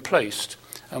 had been placed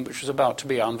and which was about to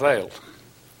be unveiled.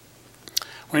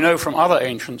 We know from other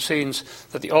ancient scenes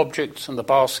that the objects and the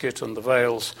basket and the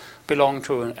veils belong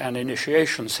to an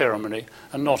initiation ceremony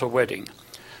and not a wedding.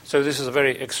 So this is a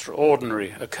very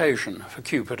extraordinary occasion for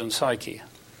Cupid and Psyche.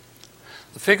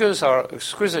 The figures are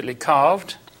exquisitely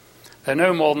carved. They're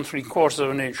no more than 3/4 of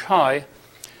an inch high,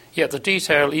 yet the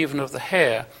detail even of the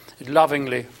hair is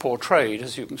lovingly portrayed,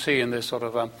 as you can see in this sort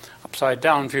of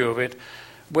upside-down view of it,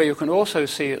 where you can also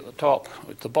see at the top,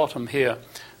 at the bottom here,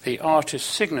 the artist's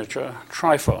signature,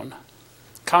 Tryphon,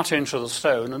 cut into the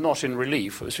stone and not in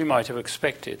relief, as we might have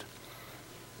expected.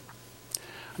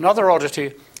 Another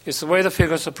oddity is the way the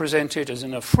figures are presented as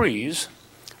in a frieze,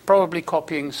 probably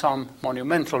copying some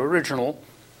monumental original,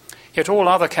 yet all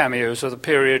other cameos of the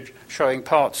period showing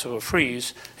parts of a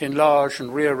frieze enlarge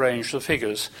and rearrange the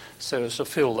figures so as to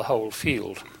fill the whole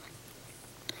field.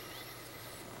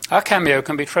 Our cameo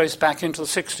can be traced back into the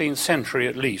 16th century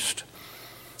at least.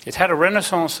 It had a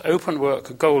Renaissance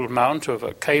open-work gold mount of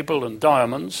a cable and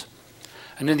diamonds,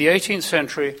 and in the 18th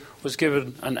century was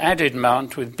given an added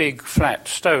mount with big flat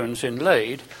stones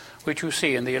inlaid, which you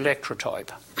see in the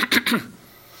electrotype.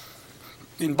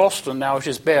 In Boston now it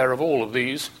is bare of all of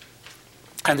these,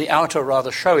 and the outer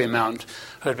rather showy mount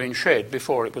had been shed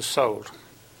before it was sold.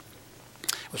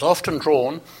 It was often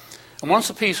drawn, and once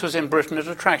the piece was in Britain it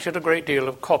attracted a great deal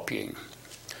of copying.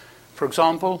 For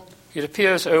example, it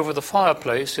appears over the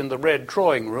fireplace in the Red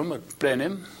Drawing Room at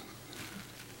Blenheim,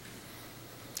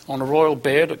 on a royal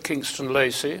bed at Kingston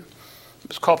Lacy. It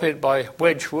was copied by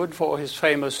Wedgwood for his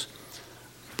famous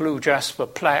blue jasper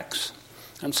plaques,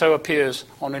 and so appears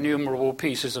on innumerable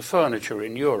pieces of furniture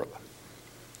in Europe.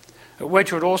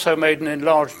 Wedgwood also made an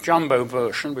enlarged jumbo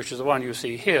version, which is the one you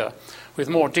see here, with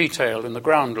more detail in the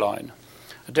ground line,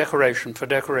 a decoration for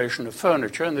decoration of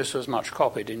furniture, and this was much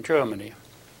copied in Germany.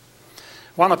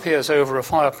 One appears over a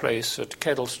fireplace at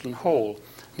Kedleston Hall,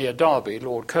 near Derby,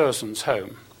 Lord Curzon's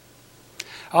home.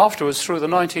 Afterwards, through the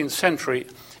 19th century,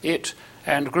 it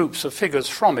and groups of figures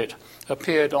from it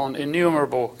appeared on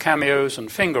innumerable cameos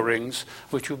and finger rings,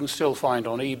 which you can still find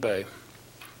on eBay.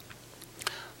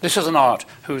 This is an art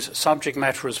whose subject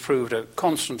matter has proved a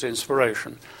constant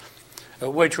inspiration.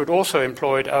 Wedgwood also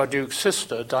employed our Duke's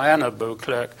sister, Diana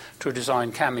Beauclerk, to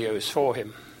design cameos for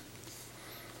him.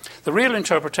 The real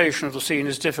interpretation of the scene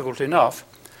is difficult enough,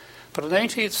 but an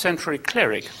 18th century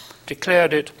cleric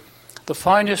declared it the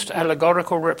finest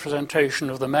allegorical representation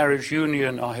of the marriage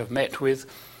union I have met with,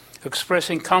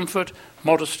 expressing comfort,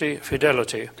 modesty,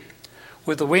 fidelity,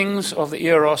 with the wings of the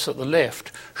Eros at the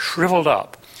left shriveled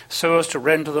up so as to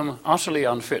render them utterly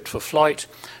unfit for flight,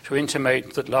 to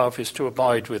intimate that love is to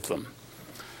abide with them.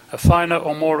 A finer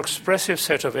or more expressive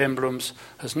set of emblems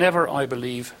has never, I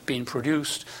believe, been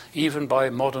produced, even by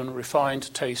modern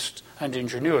refined taste and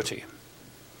ingenuity.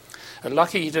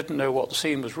 Lucky he didn't know what the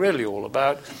scene was really all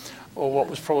about, or what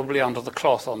was probably under the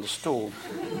cloth on the stool.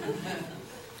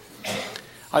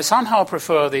 I somehow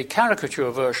prefer the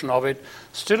caricature version of it,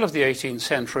 still of the 18th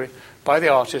century, by the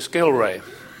artist Gilray.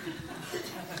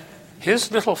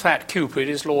 His little fat Cupid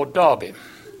is Lord Derby,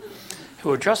 who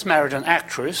had just married an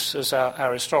actress, as our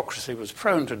aristocracy was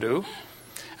prone to do,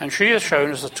 and she is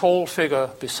shown as a tall figure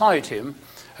beside him,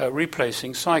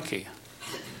 replacing Psyche.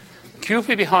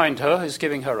 Cupid behind her is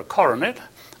giving her a coronet,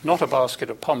 not a basket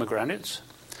of pomegranates,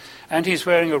 and he's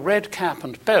wearing a red cap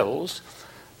and bells,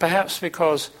 perhaps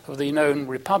because of the known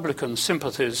Republican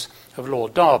sympathies of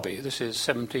Lord Derby. This is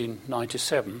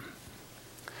 1797.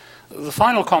 The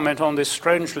final comment on this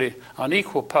strangely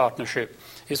unequal partnership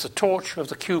is the torch of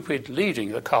the Cupid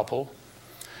leading the couple.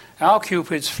 Our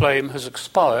Cupid's flame has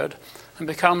expired and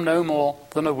become no more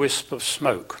than a wisp of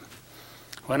smoke.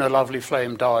 When a lovely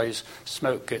flame dies,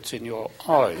 smoke gets in your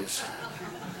eyes.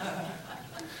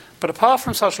 But apart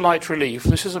from such light relief,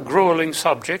 this is a gruelling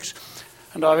subject,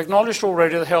 and I've acknowledged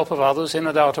already the help of others in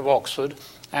and out of Oxford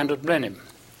and at Blenheim.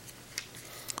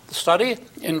 The study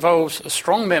involves a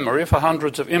strong memory for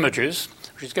hundreds of images,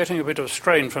 which is getting a bit of a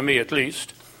strain for me at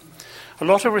least, a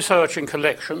lot of research in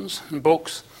collections and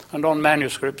books and on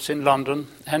manuscripts in London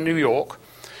and New York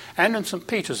and in St.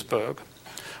 Petersburg,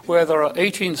 where there are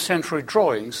 18th century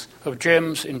drawings of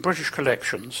gems in British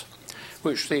collections,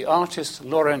 which the artist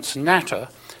Lawrence Natter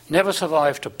never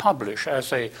survived to publish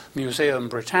as a Museum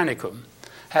Britannicum,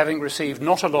 having received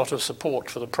not a lot of support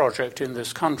for the project in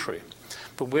this country,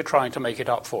 but we're trying to make it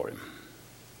up for him.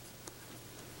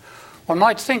 One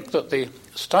might think that the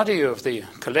study of the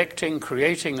collecting,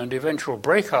 creating, and eventual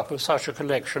breakup of such a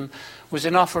collection was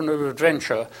enough of an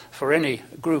adventure for any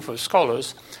group of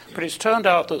scholars, but it's turned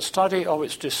out that study of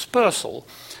its dispersal,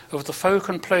 of the folk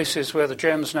and places where the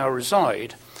gems now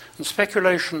reside, and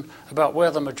speculation about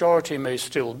where the majority may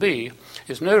still be,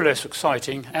 is no less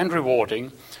exciting and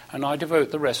rewarding, and I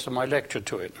devote the rest of my lecture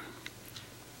to it.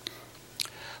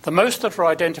 The most that are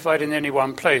identified in any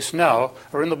one place now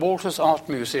are in the Walters Art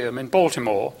Museum in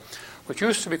Baltimore, which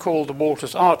used to be called the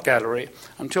Walters Art Gallery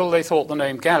until they thought the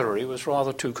name gallery was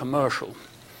rather too commercial.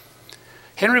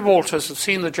 Henry Walters had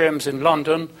seen the gems in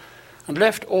London and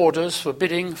left orders for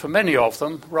bidding for many of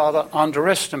them, rather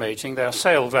underestimating their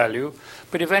sale value,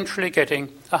 but eventually getting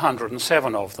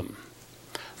 107 of them.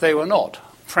 They were not,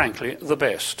 frankly, the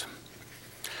best.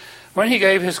 When he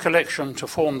gave his collection to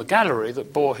form the gallery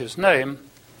that bore his name,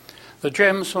 the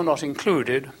gems were not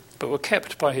included, but were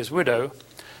kept by his widow,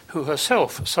 who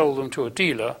herself sold them to a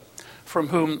dealer, from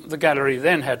whom the gallery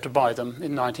then had to buy them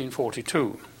in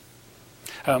 1942.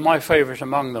 My favourite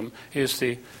among them is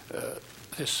this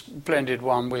splendid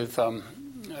one with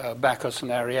Bacchus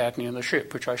and Ariadne in the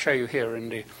ship, which I show you here in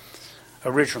the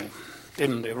original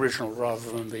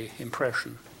rather than the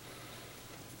impression.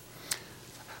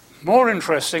 More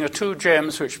interesting are two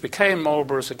gems which became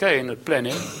Marlborough's again at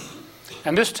Blenheim,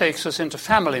 and this takes us into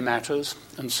family matters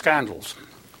and scandals.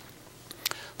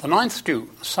 The 9th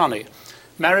Duke, Sonny,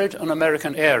 married an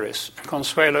American heiress,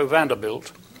 Consuelo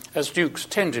Vanderbilt, as dukes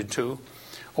tended to,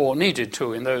 or needed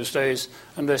to in those days,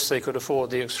 unless they could afford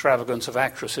the extravagance of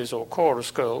actresses or chorus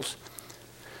girls.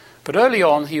 But early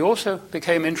on, he also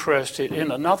became interested in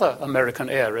another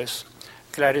American heiress,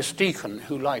 Gladys Deacon,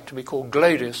 who liked to be called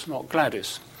Gladys, not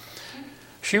Gladys.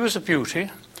 She was a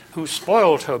beauty who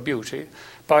spoiled her beauty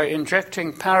by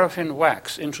injecting paraffin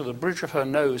wax into the bridge of her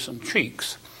nose and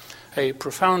cheeks, a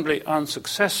profoundly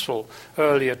unsuccessful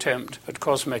early attempt at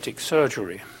cosmetic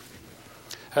surgery.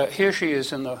 Here she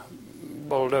is in the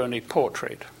Baldoni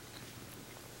portrait.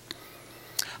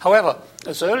 However,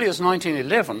 as early as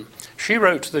 1911, she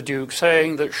wrote to the Duke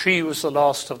saying that she was the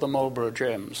last of the Marlborough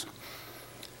gems.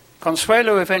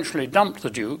 Consuelo eventually dumped the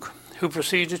Duke, who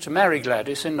proceeded to marry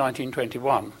Gladys in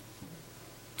 1921.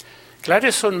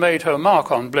 Gladys soon made her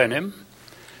mark on Blenheim.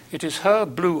 It is her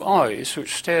blue eyes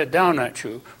which stare down at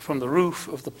you from the roof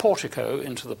of the portico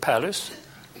into the palace,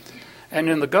 and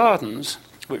in the gardens,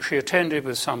 which she attended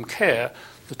with some care,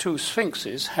 the two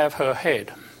sphinxes have her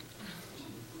head.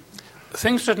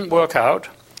 Things didn't work out.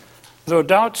 There were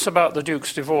doubts about the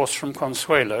Duke's divorce from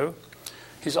Consuelo.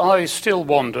 His eyes still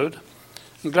wandered,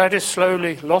 and Gladys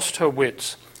slowly lost her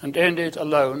wits and ended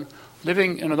alone,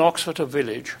 living in an Oxfordshire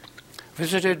village,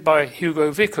 visited by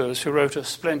Hugo Vickers, who wrote a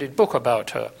splendid book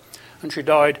about her, and she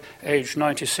died aged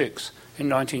 96 in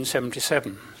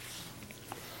 1977.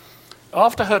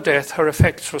 After her death, her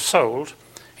effects were sold,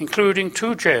 including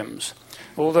 2 gems,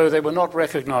 although they were not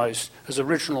recognised as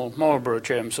original Marlborough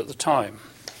gems at the time.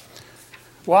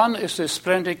 One is this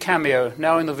splendid cameo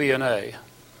now in the V&A,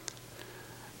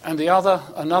 and the other,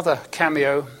 another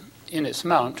cameo in its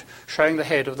mount, showing the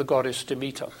head of the goddess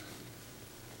Demeter.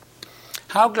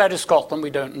 How Gladys got them, we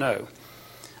don't know.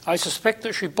 I suspect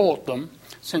that she bought them,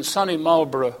 since Sonny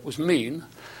Marlborough was mean,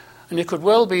 and it could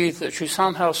well be that she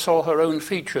somehow saw her own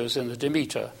features in the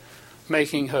Demeter,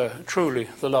 making her truly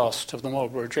the last of the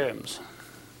Marlborough gems.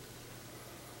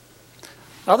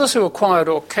 Others who acquired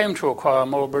or came to acquire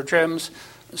Marlborough gems,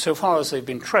 so far as they've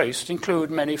been traced, include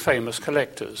many famous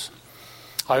collectors.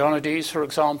 Ionides, for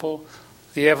example,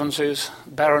 the Evanses,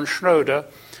 Baron Schroeder,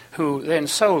 who then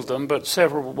sold them, but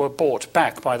several were bought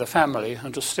back by the family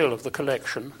and are still of the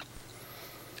collection.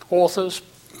 Authors,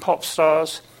 pop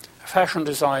stars, fashion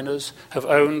designers have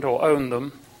owned or own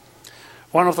them.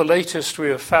 One of the latest we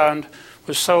have found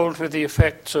was sold with the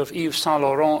effects of Yves Saint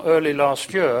Laurent early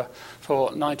last year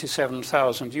for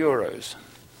 97,000 euros.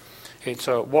 It's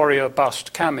a warrior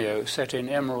bust cameo set in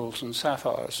emeralds and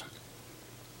sapphires.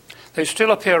 They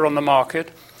still appear on the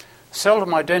market,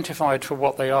 seldom identified for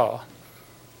what they are.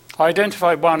 I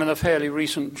identified one in a fairly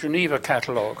recent Geneva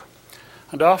catalogue,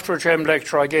 and after a gem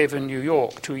lecture I gave in New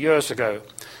York 2 years ago,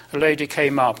 a lady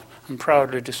came up and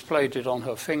proudly displayed it on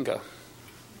her finger.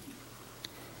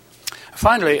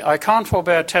 Finally, I can't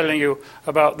forbear telling you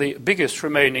about the biggest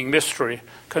remaining mystery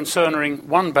concerning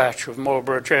one batch of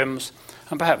Marlborough gems,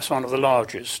 and perhaps one of the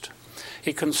largest.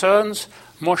 It concerns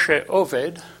Moshe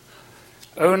Oved,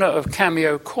 owner of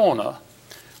Cameo Corner,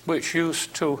 which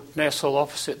used to nestle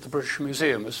opposite the British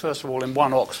Museum. It was first of all in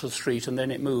 1 Oxford Street, and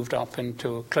then it moved up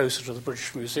into closer to the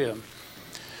British Museum.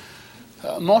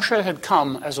 Moshe had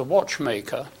come as a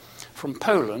watchmaker from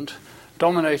Poland,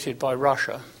 dominated by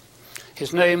Russia,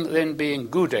 his name then being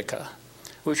Goodacre,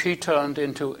 which he turned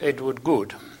into Edward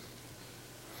Good.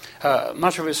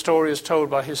 Much of his story is told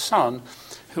by his son,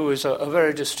 who is a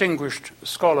very distinguished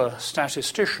scholar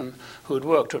statistician who had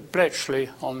worked at Bletchley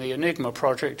on the Enigma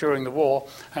project during the war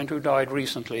and who died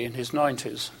recently in his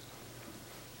 90s.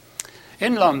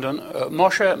 In London,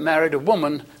 Moshe married a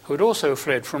woman who had also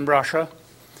fled from Russia,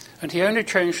 and he only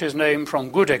changed his name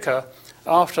from Goodacre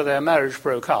after their marriage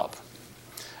broke up.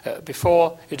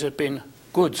 Before, it had been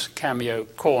Good's Cameo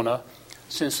Corner,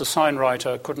 since the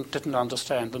signwriter didn't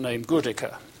understand the name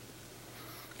Goodacre.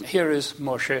 Here is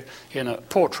Moshe in a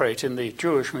portrait in the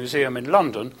Jewish Museum in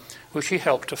London, which he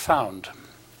helped to found.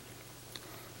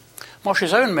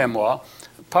 Moshe's own memoir,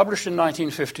 published in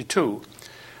 1952,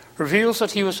 reveals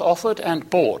that he was offered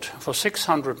and bought for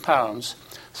 £600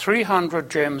 300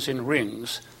 gems in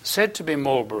rings, said to be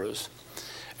Marlborough's,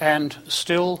 and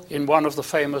still in one of the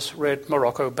famous red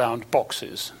Morocco-bound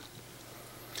boxes.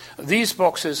 These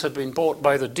boxes had been bought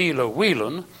by the dealer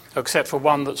Whelan, except for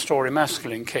one that Story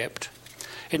Maskelyne kept.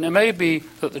 It may be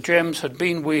that the gems had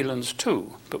been Whelan's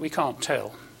too, but we can't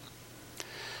tell.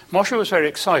 Moshe was very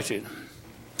excited.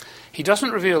 He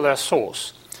doesn't reveal their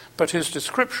source, but his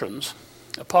descriptions,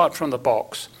 apart from the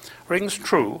box, rings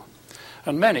true,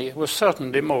 and many were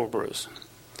certainly Marlborough's.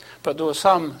 But there were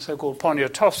some so-called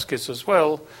Poniatowskis as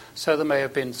well, so there may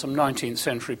have been some 19th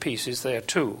century pieces there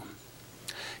too.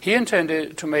 He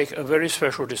intended to make a very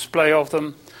special display of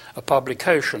them, a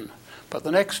publication, but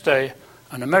the next day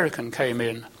an American came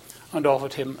in and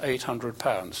offered him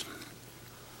 £800.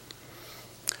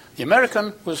 The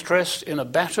American was dressed in a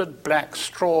battered black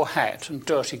straw hat and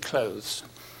dirty clothes.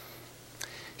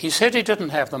 He said he didn't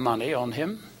have the money on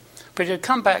him, but he'd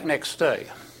come back next day.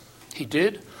 He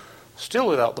did, still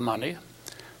without the money,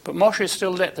 but Moshe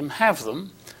still let them have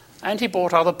them, and he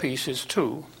bought other pieces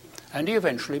too, and he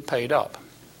eventually paid up.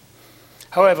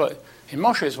 However, in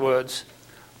Moshe's words,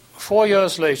 4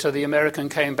 years later the American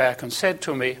came back and said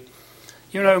to me,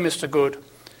 "You know, Mr. Good,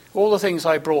 all the things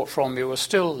I brought from you are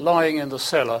still lying in the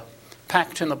cellar,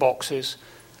 packed in the boxes,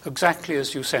 exactly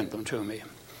as you sent them to me.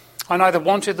 I neither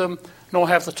wanted them nor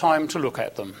have the time to look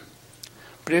at them.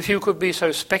 But if you could be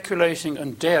so speculating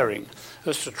and daring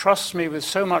as to trust me with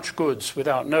so much goods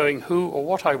without knowing who or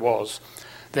what I was,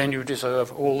 then you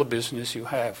deserve all the business you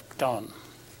have done."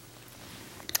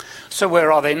 So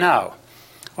where are they now?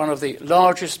 One of the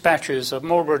largest batches of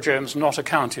Marlborough gems not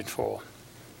accounted for.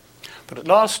 But at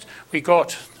last we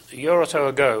got, a year or so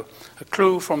ago, a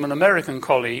clue from an American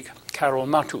colleague, Carol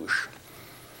Matusch.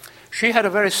 She had a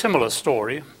very similar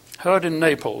story, heard in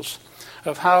Naples,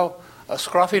 of how a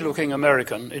scruffy-looking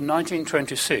American in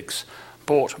 1926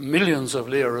 bought millions of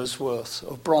liras worth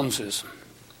of bronzes.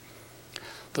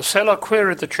 The seller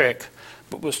queried the check,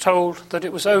 but was told that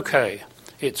it was okay.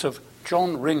 It's of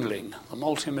John Ringling, the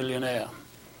multimillionaire.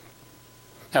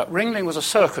 Now, Ringling was a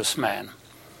circus man.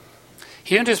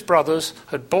 He and his brothers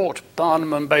had bought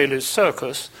Barnum and Bailey's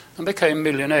circus and became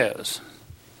millionaires.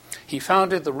 He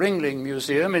founded the Ringling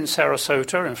Museum in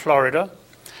Sarasota in Florida.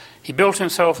 He built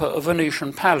himself a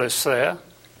Venetian palace there.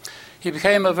 He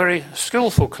became a very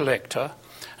skillful collector,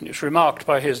 and it's remarked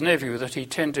by his nephew that he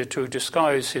tended to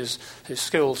disguise his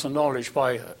skills and knowledge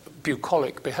by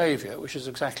bucolic behavior, which is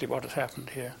exactly what has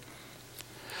happened here.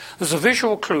 There's a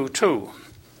visual clue too.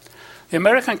 The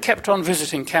American kept on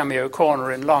visiting Cameo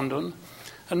Corner in London,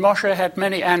 and Moshe had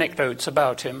many anecdotes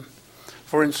about him.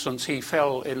 For instance, he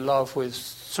fell in love with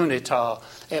Sunita,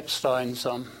 Epstein's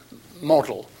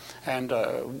model, and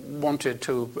wanted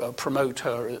to promote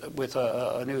her with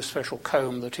a new special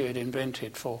comb that he had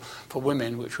invented for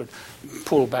women, which would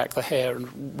pull back the hair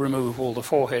and remove all the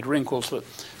forehead wrinkles, but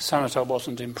Sanetar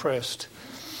wasn't impressed.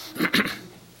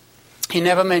 He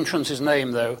never mentions his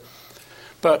name, though,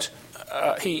 but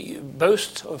he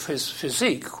boasts of his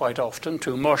physique quite often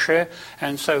to Moshe,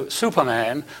 and so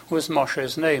Superman was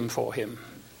Moshe's name for him.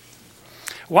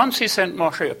 Once he sent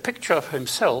Moshe a picture of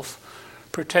himself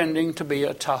pretending to be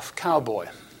a tough cowboy.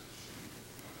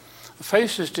 The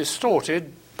face is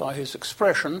distorted by his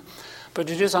expression, but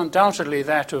it is undoubtedly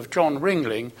that of John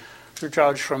Ringling, to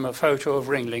judge from a photo of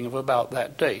Ringling of about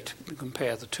that date. You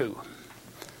compare the two.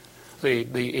 The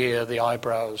ear, the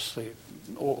eyebrows,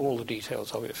 all the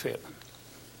details of it fit.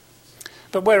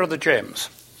 But where are the gems?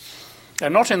 They're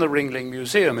not in the Ringling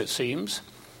Museum, it seems.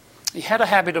 He had a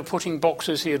habit of putting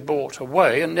boxes he had bought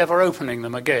away and never opening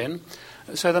them again,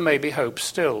 so there may be hope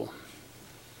still.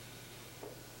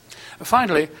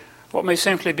 Finally, what may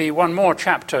simply be one more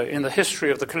chapter in the history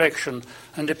of the collection,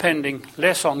 and depending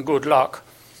less on good luck,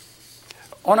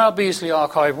 on our Beazley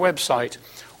Archive website,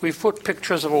 we've put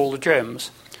pictures of all the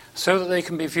gems so that they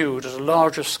can be viewed at a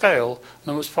larger scale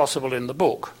than was possible in the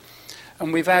book.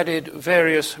 And we've added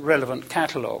various relevant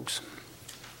catalogues.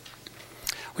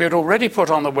 We had already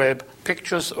put on the web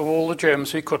pictures of all the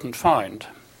gems we couldn't find.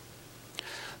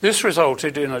 This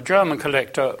resulted in a German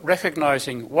collector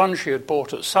recognizing one she had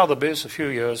bought at Sotheby's a few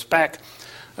years back,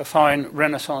 a fine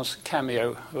Renaissance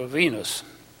cameo of Venus.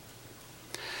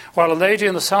 While a lady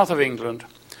in the south of England,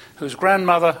 whose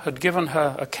grandmother had given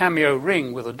her a cameo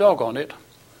ring with a dog on it,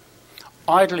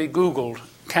 idly Googled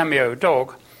cameo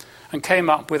dog and came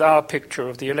up with our picture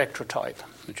of the electrotype,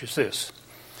 which is this.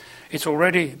 It's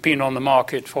already been on the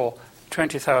market for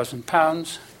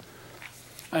 £20,000,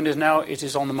 and it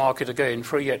is on the market again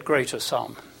for a yet greater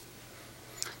sum.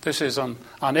 This is an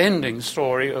unending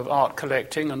story of art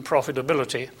collecting and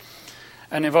profitability,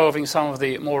 and involving some of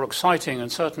the more exciting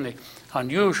and certainly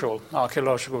unusual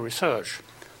archaeological research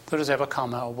that has ever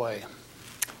come our way.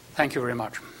 Thank you very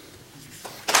much.